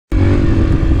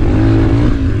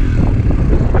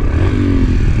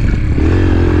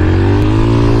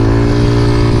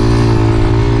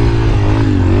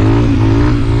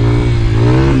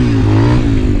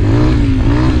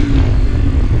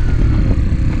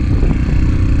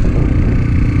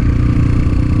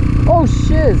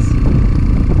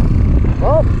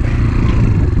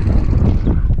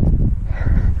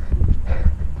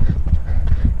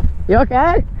You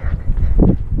okay?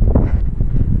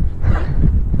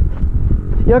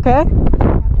 You okay?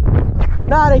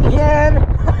 Not again! Wait,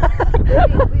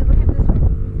 look at this one.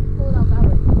 Pull it out that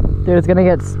way. Dude, it's gonna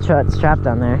get strapped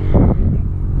down there.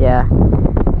 Yeah.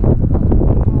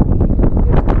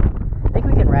 I think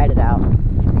we can ride it out.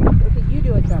 Okay, you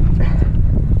do it then.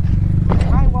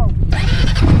 I won't.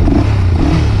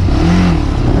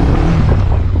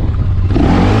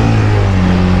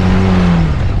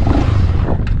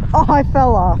 Oh, I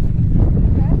fell off.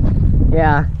 Okay.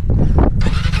 Yeah.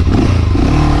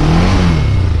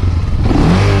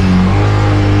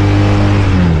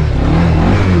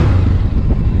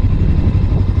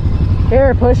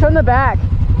 Here, push from the back.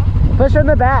 Push from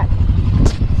the back.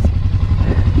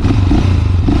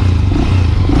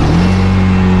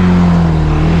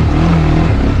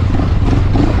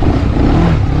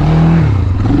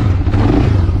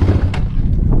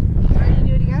 Ready to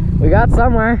do it again? We got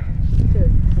somewhere.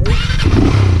 Good.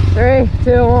 3,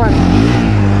 2, 1.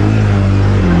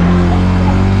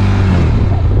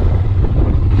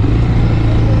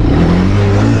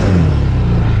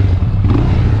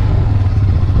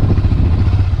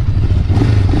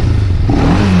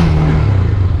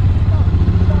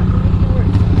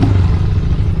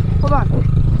 Hold on.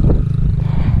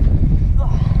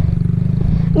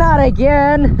 Not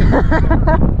again.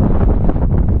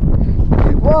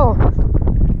 Whoa.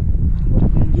 What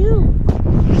did you do?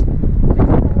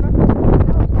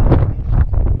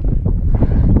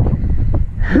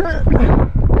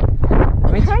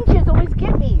 Trenches always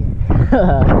get me. Be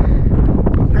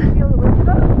able to lift it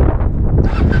up.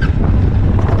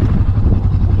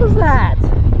 What was that?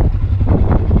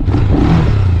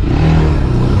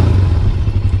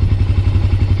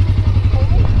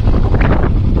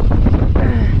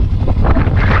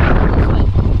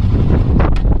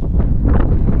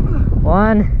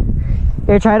 One.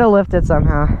 Here, try to lift it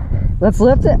somehow. Let's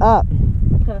lift it up.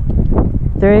 Okay.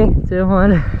 3, 2,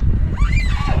 1.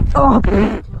 Oh!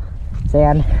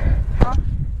 Sand. Huh?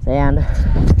 Sand. We'll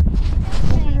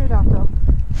figure it out though.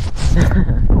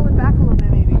 Pull it back a little bit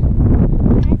maybe.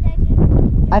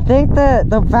 I think the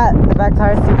back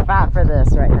tire is too fat for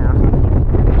this right now.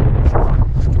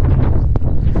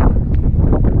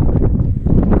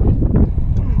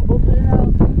 Open it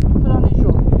out. Put on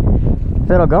neutral. If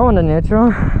it'll go into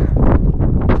neutral.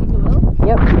 Think it will?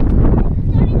 Yep.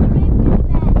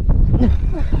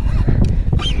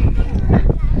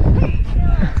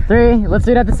 Three. Let's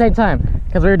do it at the same time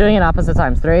because we were doing it opposite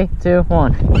times. 3, 2,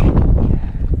 1.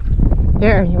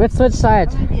 Here, let's switch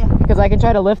sides Yeah. because I can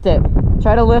try to lift it.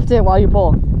 Try to lift it while you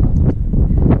pull.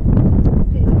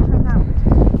 Okay, let's try now.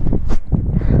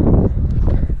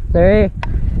 3,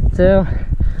 2,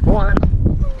 1.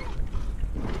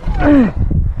 Okay,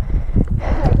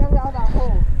 I got it out of that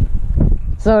hole.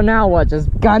 So now what? Just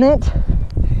gun it?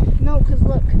 No, because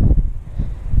look.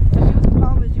 The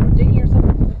problem is you were digging yourself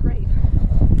into the grave.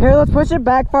 Here, let's push it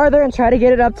back farther and try to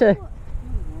get it up to...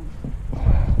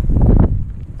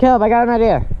 Caleb, I got an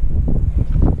idea.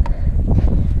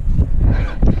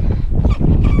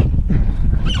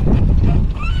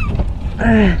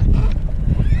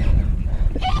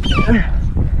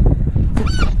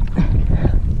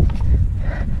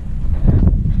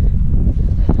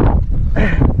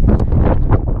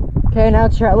 Okay, now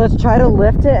let's try to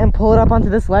lift it and pull it up onto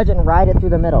this ledge and ride it through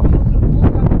the middle.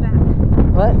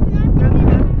 What?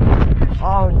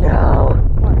 Oh no!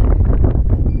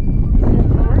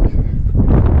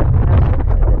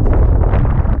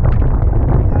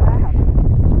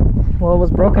 Well, it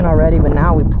was broken already, but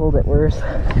now we pulled it worse.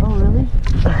 Oh, really?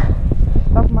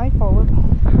 That's my fault.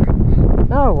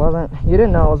 No, it wasn't. You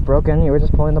didn't know it was broken. You were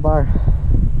just pulling the bar.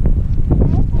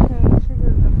 Okay, let's figure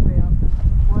another way out then.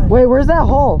 What? Wait, where's that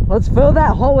hole? Let's fill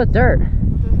that hole with dirt.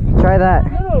 Try that.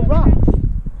 No, rocks.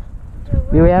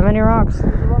 Do we have any rocks?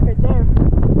 There's a rock right there.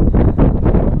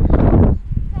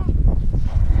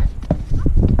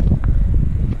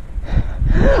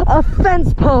 A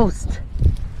fence post!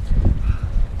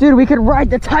 Dude, we could ride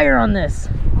the tire on this.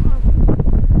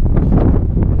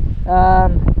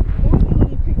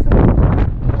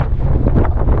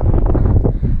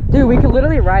 Dude, we could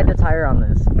literally ride the tire on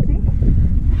this. You think?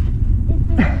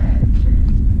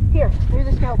 Here, here's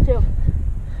the scalp too.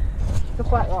 The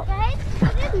flat rock. Guys,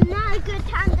 this is not a good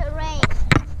time to race.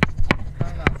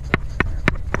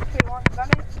 Okay, you want to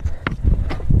it?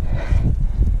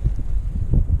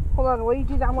 Hold on, while you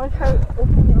do that, I'm going to try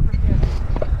opening it over here.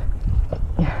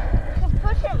 To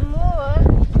push it more.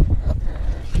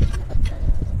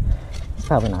 It's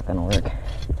probably not gonna work.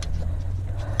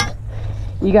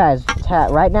 You guys, chat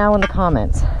right now in the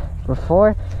comments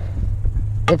before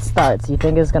it starts. You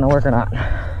think it's gonna work or not?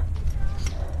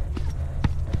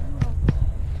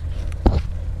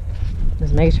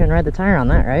 Just make sure and ride the tire on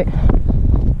that, right?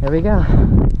 Here we go.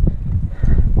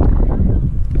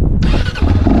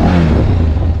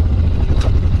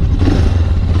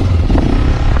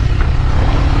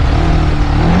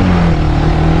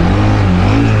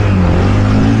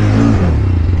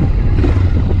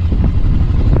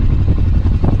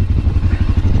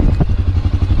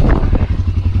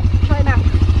 Try now.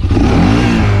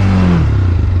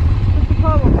 What's the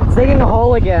problem? It's digging a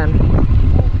hole again.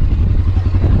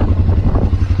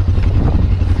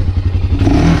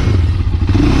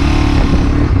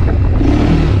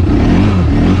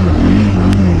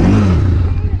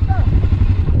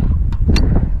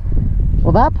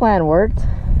 Well, that plan worked.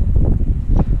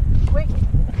 Wait.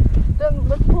 Then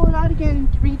let's pull it out again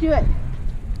to redo it.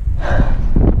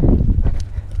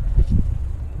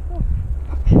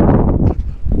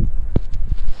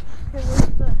 Okay, where's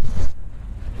the...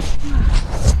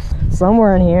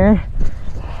 Somewhere in here.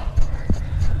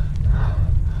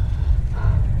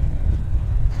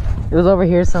 It was over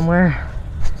here somewhere.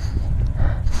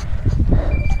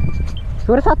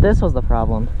 Who would have thought this was the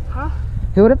problem? Huh?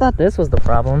 Who would have thought this was the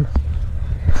problem?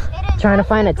 Trying to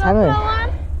find a telly.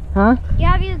 Huh? You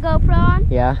have your GoPro on?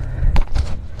 Yeah.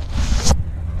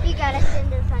 You gotta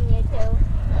send this on YouTube.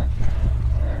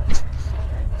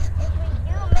 If we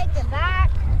do make it back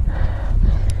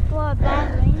for a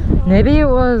bad rainstorm. Maybe it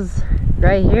was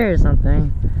right here or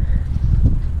something.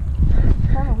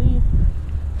 Trying to leave.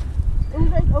 It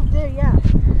was like over there, yeah.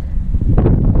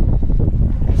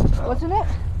 Wasn't it?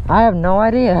 I have no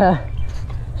idea.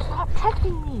 Stop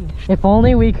texting me. If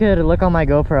only we could look on my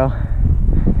GoPro.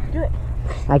 Do it.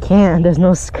 I can't, there's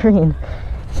no screen.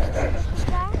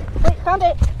 Wait, found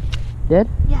it. Did?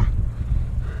 Yeah.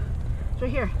 It's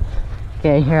right here.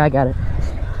 Okay, here, I got it.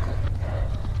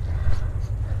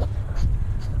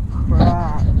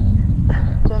 Crap.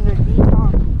 It's under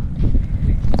decon.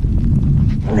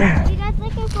 You guys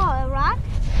looking for a rock?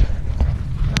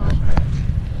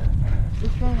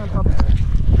 It's laying on top of it.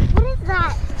 What is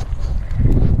that?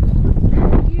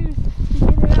 Use to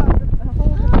get it out. The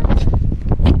hole in it.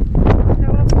 Now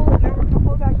we'll pull it. Now we're gonna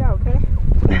pull it back out, okay?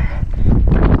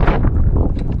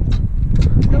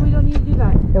 No, we don't need to do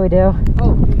that. Yeah, we do.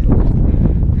 Oh,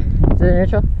 Is it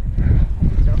neutral?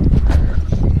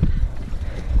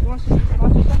 you want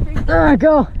something?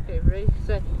 Go! Okay, ready,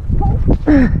 set, pull.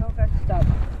 Okay, stop.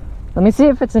 Let me see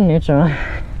if it's in neutral.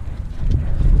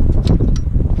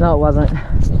 No, it wasn't.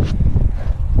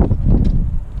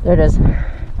 There it is. Okay,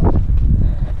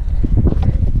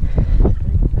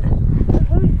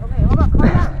 hold on, calm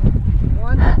down.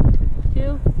 1,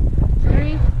 2,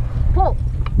 3, pull.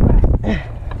 Okay.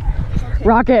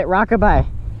 Rocket, rockabye.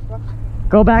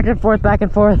 Go back and forth, back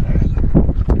and forth.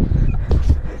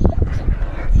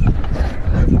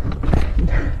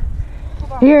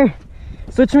 Here,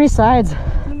 switch me sides.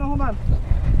 No, hold on.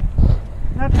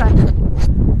 That side.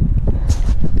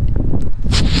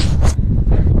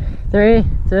 3,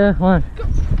 2, 1.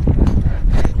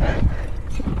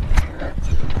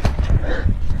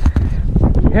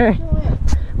 Here,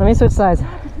 let me switch sides.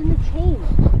 It's in the chain.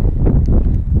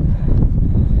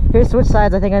 Here, switch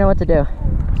sides. I think I know what to do.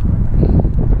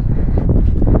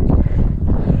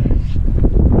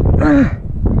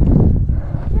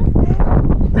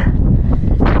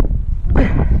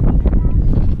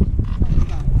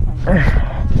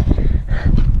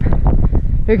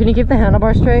 Here, can you keep the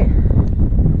handlebar straight?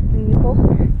 Can you pull?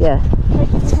 Yeah. Okay,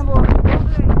 keep the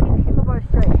handlebar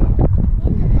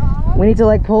straight. We need to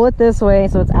like pull it this way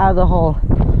so it's out of the hole.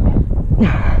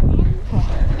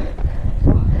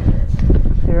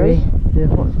 You ready? 3, 2,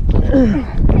 1.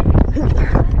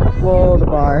 Whoa, the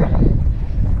bar.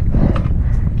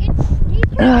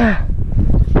 How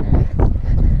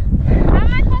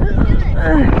am I supposed to do it?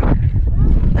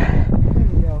 There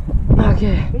you go.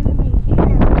 Okay.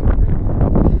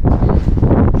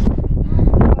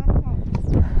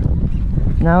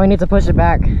 Now we need to push it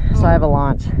back so I have a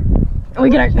launch. We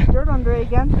get our Dirt under it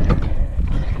again.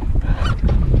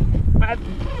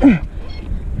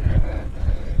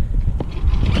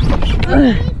 He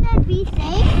said be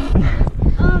safe.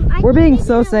 We're being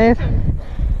so safe.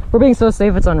 We're being so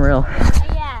safe, it's unreal.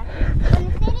 Yeah. When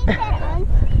the city said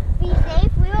be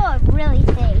safe, we were really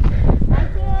safe.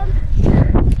 Like we listened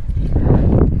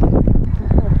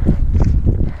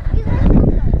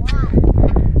a lot.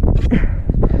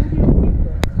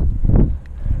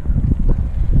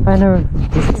 Find a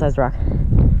decent sized rock.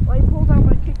 While you pull down, I'm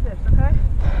gonna kick this, okay?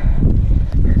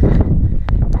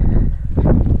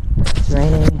 It's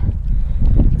raining.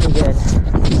 Pretty good.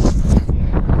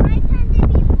 My turn to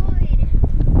be void.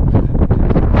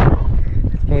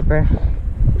 Paper.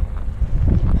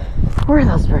 Where are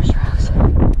those first rocks?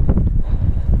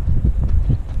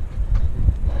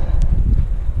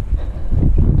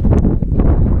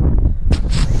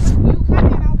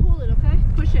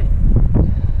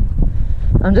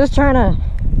 I'm just trying to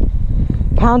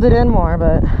pound it in more,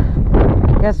 but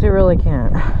I guess we really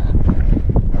can't.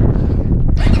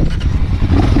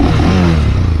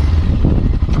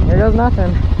 Here goes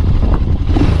nothing.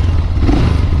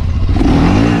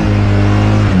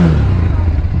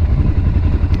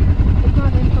 It's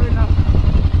not in for enough.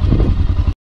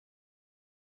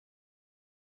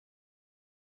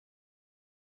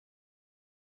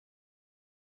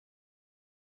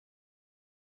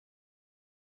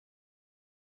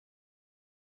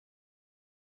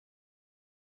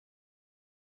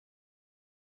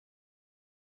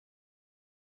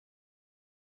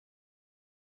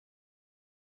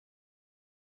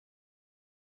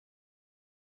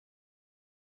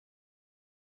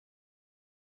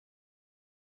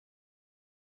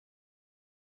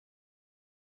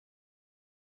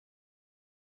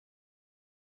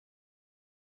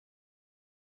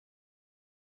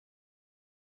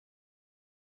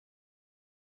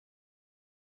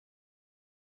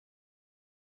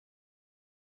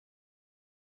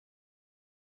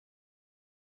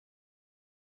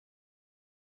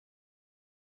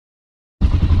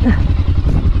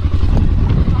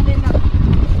 Not enough.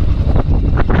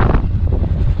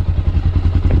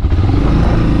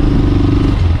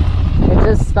 It's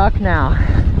just stuck now.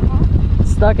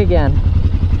 It's stuck again.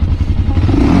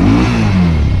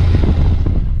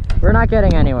 We're not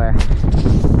getting anywhere.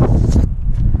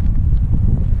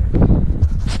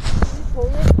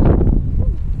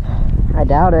 I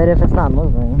doubt it if it's not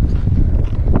moving.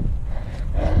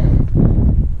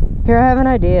 Here, I have an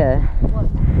idea.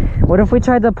 What if we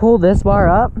tried to pull this bar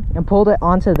up and pulled it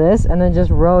onto this and then just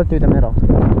rode through the middle?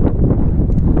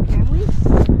 Can we?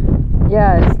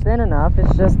 Yeah, it's thin enough.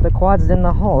 It's just the quad's in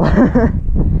the hole. So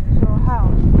how?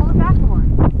 Pull it back more.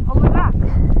 All the way back.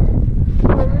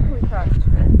 Where originally crushed.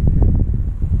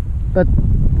 But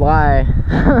why?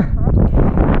 Then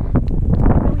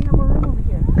we have more room over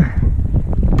here.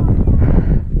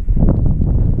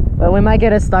 But we might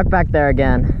get it stuck back there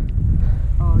again.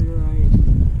 Oh, you're right.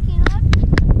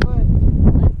 What?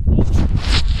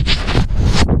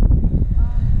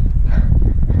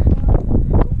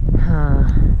 Huh.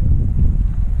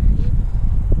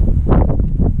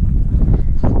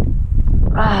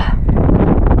 Ah.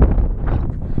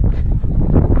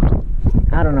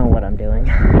 I don't know what I'm doing.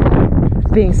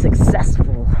 Being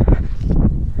successful.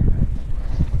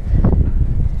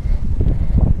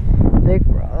 Big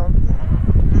problem.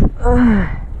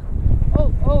 Oh.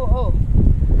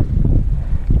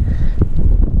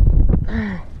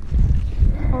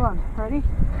 Hold on. Ready?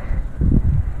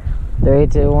 3,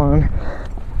 2, 1.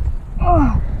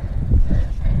 Oh.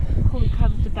 Holy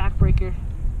crap, it's a backbreaker.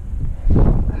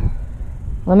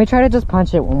 Let me try to just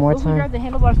punch it one more What if we grab time. the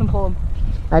handlebars and pull them?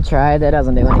 I tried. That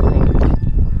doesn't do anything.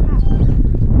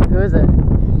 Who is it?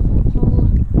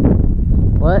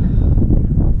 What?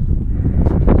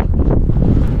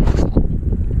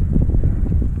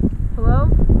 Hello?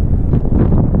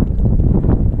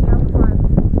 Yeah, we're fine.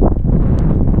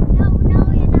 No,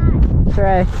 you're not.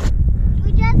 Trey.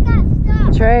 We just got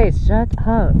stuck. Trey, shut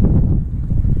up.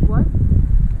 What?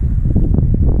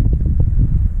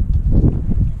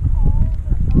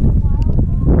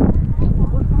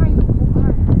 We're fine. We're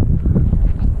fine.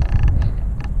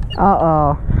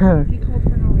 Uh-oh. He called for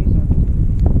no reason.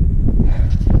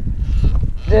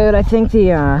 Dude, I think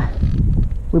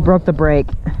we broke the brake.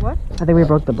 What? I think we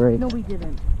broke the brake. No, we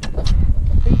didn't.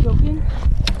 Are you joking?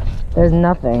 There's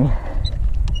nothing.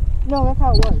 No, that's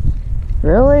how it was.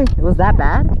 Really? It was that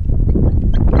bad? No, it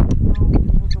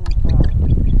wasn't like that.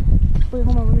 Wait,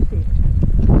 hold on, let me see.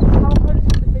 How hard is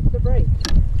it to fix the brake?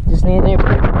 Just need new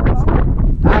brake.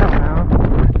 I don't know.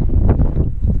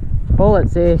 Pull it,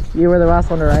 see? You were the last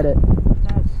one to ride it.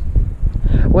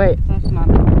 Wait, That's not.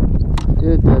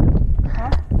 dude,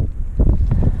 Huh?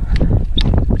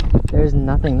 there's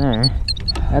nothing there.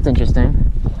 That's interesting.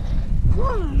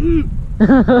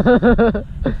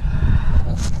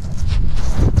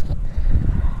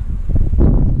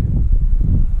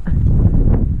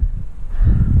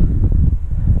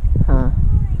 Huh.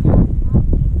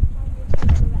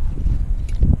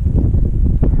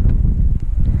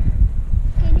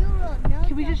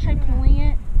 Can we just try pulling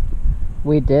it?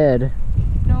 We did.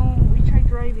 No, we tried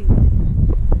driving.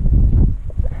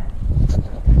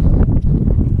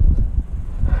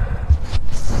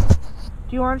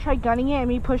 Do you want to try gunning it and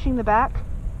me pushing the back?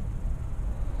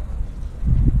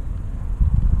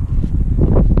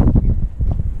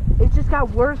 It just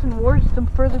got worse and worse the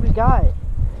further we got.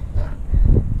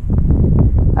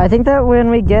 I think that when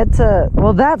we get to,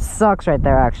 well, that sucks right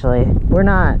there actually. We're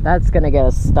not, that's gonna get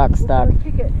us stuck. Let's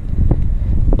kick it.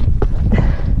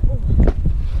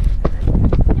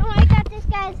 No, I got this,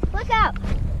 guys. Look out.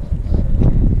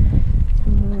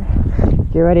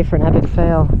 Get ready for an epic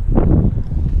fail.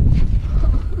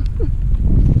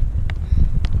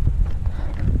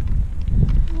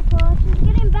 Oh gosh, it's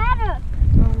getting better.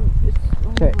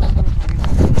 Okay.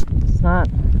 It's not.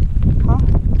 Huh?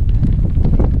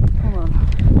 Hold on.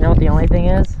 You know what the only thing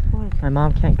is? What? My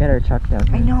mom can't get her truck down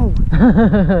I here. know.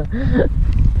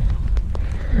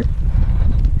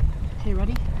 Okay,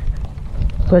 ready?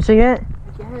 Pushing it?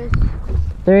 Yes.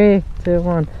 3, 2,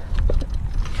 1.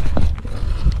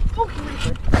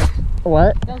 Okay.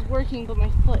 What? That was working, but my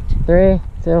foot. 3,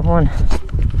 2, 1.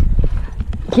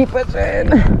 Keep pushing.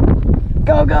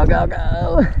 Go, go, go,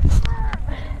 go.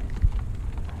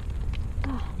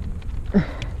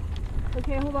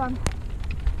 Okay, hold on.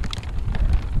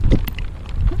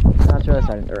 Now it's really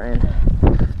starting to rain.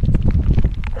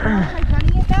 Am I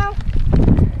running it now?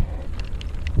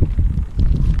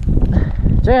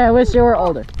 Jay, I wish you were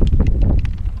older.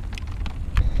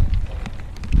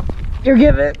 You're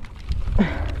giving.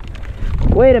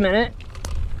 Wait a minute.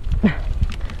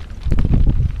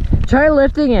 Try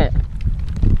lifting it.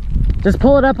 Just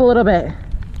pull it up a little bit.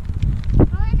 All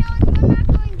I know is we're not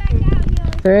going back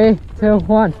out here. 3, 2,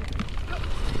 1.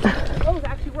 Oh, it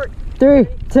actually worked. 3,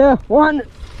 2, 1.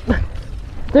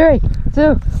 3,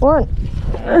 2, 1.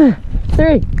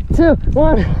 3, 2,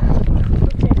 1.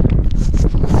 Okay.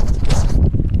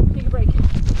 Take a break.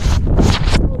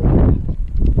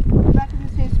 We're back in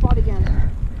the same spot again.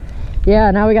 Yeah,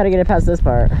 now we gotta get it past this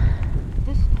part.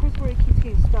 This is where it keeps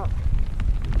getting stuck.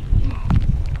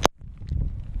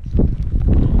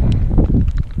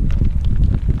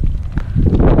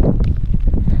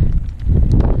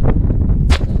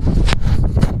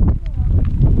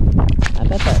 I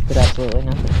bet that did absolutely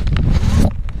nothing.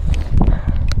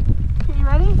 Okay, you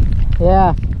ready? Yeah.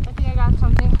 I think I got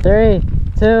something. 3,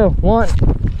 2, 1.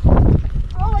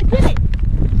 Oh, I did it!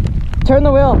 Turn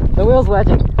the wheel. The wheel's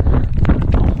wedging.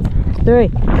 3,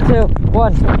 2,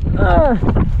 1.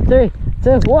 3,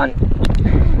 2, 1.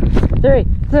 3,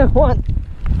 2, 1.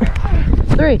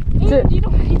 3, 2. And do you know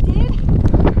what I did?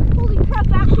 Holy crap,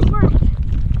 that actually worked.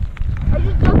 I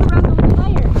just jumped around the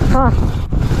tire. Huh.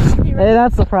 Okay, Hey, ready?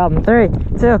 that's the problem. 3,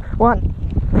 2, 1.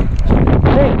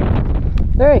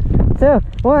 3, 2,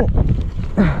 1.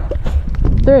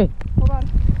 3, Hold on.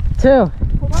 2.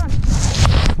 Hold on. I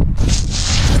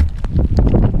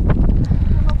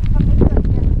don't know if I'm making that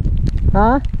again.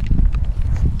 Huh?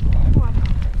 Come on.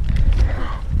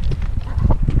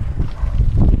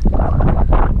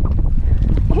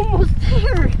 Almost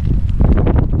there.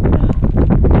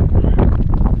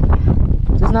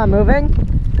 Just not moving?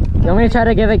 You want me to try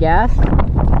to give it gas?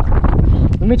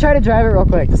 Let me try to drive it real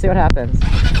quick to see what happens.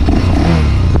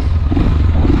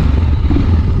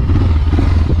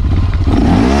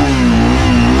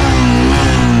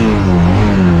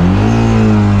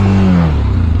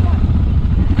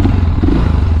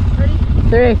 Ready?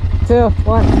 3, 2,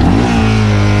 1. Oh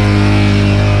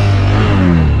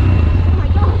my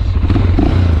gosh.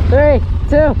 3,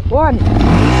 2, 1.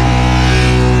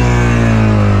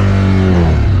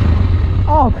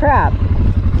 Oh crap.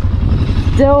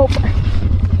 Dope.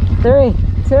 3,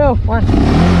 2, 1.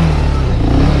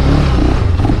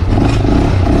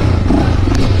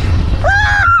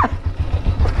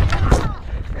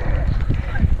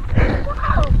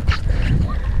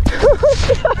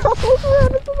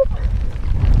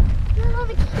 You're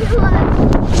the cute one.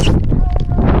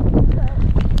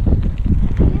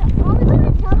 Are we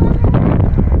gonna tell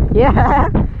them Yeah.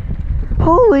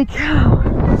 Holy cow.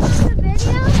 the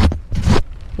video?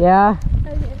 Yeah.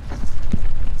 Okay.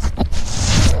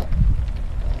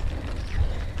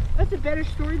 That's a better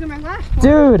story than my last one.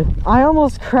 Dude, I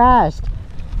almost crashed.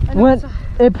 I know When it's a-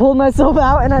 it pulled myself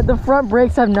out and the front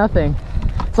brakes have nothing.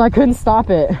 So I couldn't stop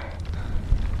it.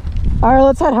 Alright,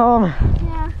 let's head home.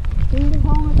 Yeah. We need to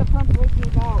home with the front braking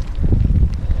is out.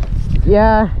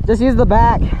 Yeah, just use the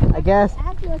back, I guess.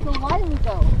 Actually, like a while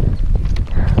ago.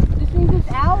 This means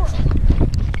it's out.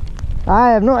 I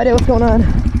have no idea what's going on. It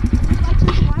was like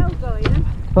this a while ago, Aiden.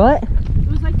 What? It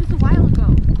was like this a while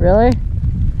ago. Really?